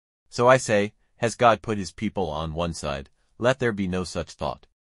So I say, has God put his people on one side? Let there be no such thought.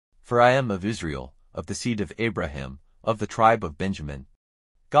 For I am of Israel, of the seed of Abraham, of the tribe of Benjamin.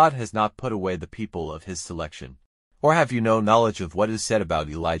 God has not put away the people of his selection. Or have you no knowledge of what is said about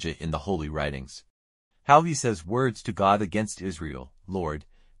Elijah in the holy writings? How he says words to God against Israel, Lord,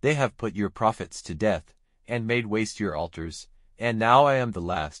 they have put your prophets to death, and made waste your altars, and now I am the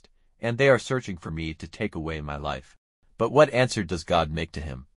last, and they are searching for me to take away my life. But what answer does God make to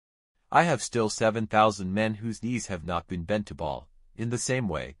him? I have still 7,000 men whose knees have not been bent to Baal. In the same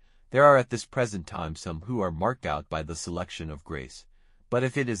way, there are at this present time some who are marked out by the selection of grace. But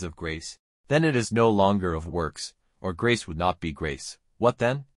if it is of grace, then it is no longer of works, or grace would not be grace. What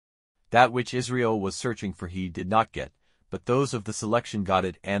then? That which Israel was searching for he did not get, but those of the selection got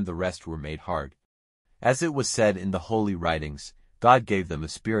it, and the rest were made hard. As it was said in the holy writings, God gave them a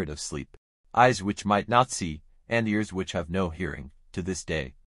spirit of sleep, eyes which might not see, and ears which have no hearing, to this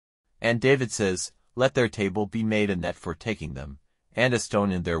day. And David says, let their table be made a net for taking them, and a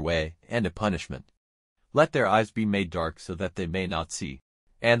stone in their way, and a punishment. Let their eyes be made dark so that they may not see,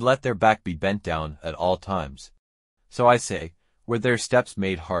 and let their back be bent down at all times. So I say, were their steps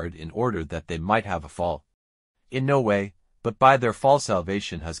made hard in order that they might have a fall? In no way, but by their fall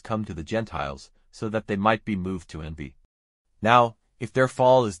salvation has come to the Gentiles, so that they might be moved to envy. Now, if their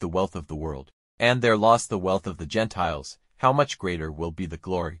fall is the wealth of the world, and their loss the wealth of the Gentiles, how much greater will be the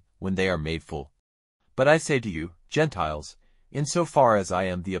glory when they are made full? But I say to you, Gentiles, in so far as I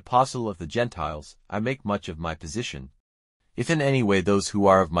am the apostle of the Gentiles, I make much of my position, if in any way those who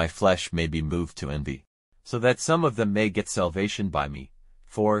are of my flesh may be moved to envy, so that some of them may get salvation by me.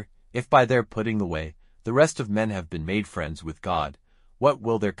 For, if by their putting away, the rest of men have been made friends with God, what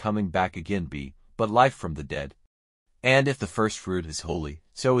will their coming back again be, but life from the dead? And if the first fruit is holy,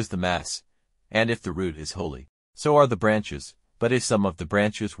 so is the mass. And if the root is holy, so are the branches. But if some of the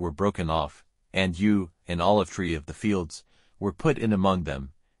branches were broken off, and you, an olive tree of the fields, were put in among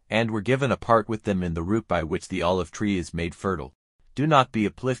them, and were given a part with them in the root by which the olive tree is made fertile, do not be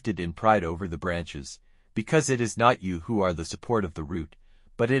uplifted in pride over the branches, because it is not you who are the support of the root,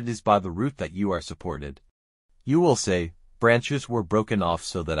 but it is by the root that you are supported. You will say, branches were broken off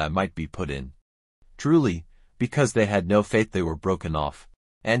so that I might be put in. Truly, because they had no faith they were broken off,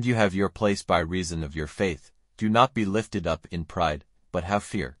 and you have your place by reason of your faith. Do not be lifted up in pride, but have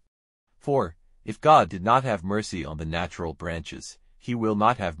fear. For, if God did not have mercy on the natural branches, he will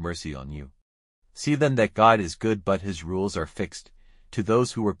not have mercy on you. See then that God is good, but his rules are fixed. To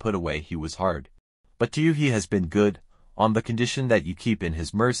those who were put away he was hard. But to you he has been good, on the condition that you keep in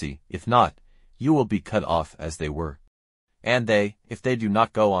his mercy. If not, you will be cut off as they were. And they, if they do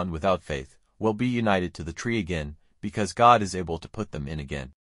not go on without faith, will be united to the tree again, because God is able to put them in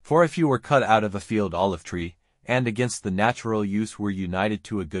again. For if you were cut out of a field olive tree, and against the natural use were united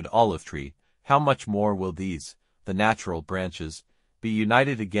to a good olive tree, how much more will these, the natural branches, be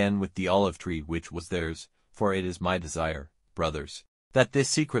united again with the olive tree which was theirs? For it is my desire, brothers, that this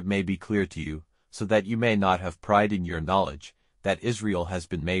secret may be clear to you, so that you may not have pride in your knowledge, that Israel has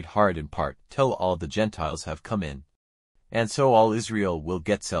been made hard in part, till all the Gentiles have come in. And so all Israel will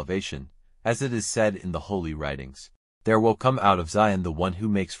get salvation, as it is said in the holy writings, there will come out of Zion the one who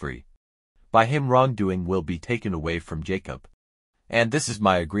makes free. By him wrongdoing will be taken away from Jacob. And this is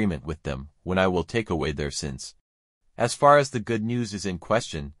my agreement with them, when I will take away their sins. As far as the good news is in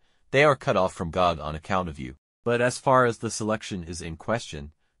question, they are cut off from God on account of you. But as far as the selection is in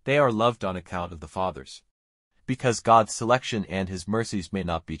question, they are loved on account of the fathers. Because God's selection and his mercies may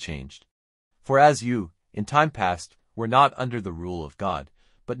not be changed. For as you, in time past, were not under the rule of God,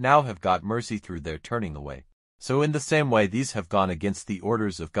 but now have got mercy through their turning away, so in the same way these have gone against the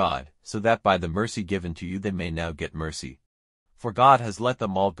orders of God, so that by the mercy given to you they may now get mercy. For God has let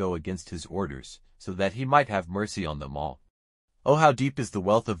them all go against his orders, so that he might have mercy on them all. Oh, how deep is the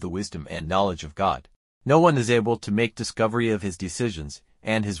wealth of the wisdom and knowledge of God! No one is able to make discovery of his decisions,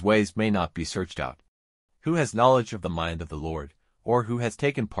 and his ways may not be searched out. Who has knowledge of the mind of the Lord, or who has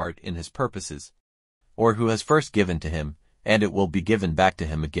taken part in his purposes? Or who has first given to him, and it will be given back to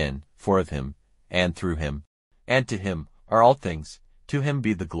him again, for of him, and through him, and to him, are all things, to him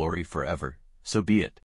be the glory forever, so be it.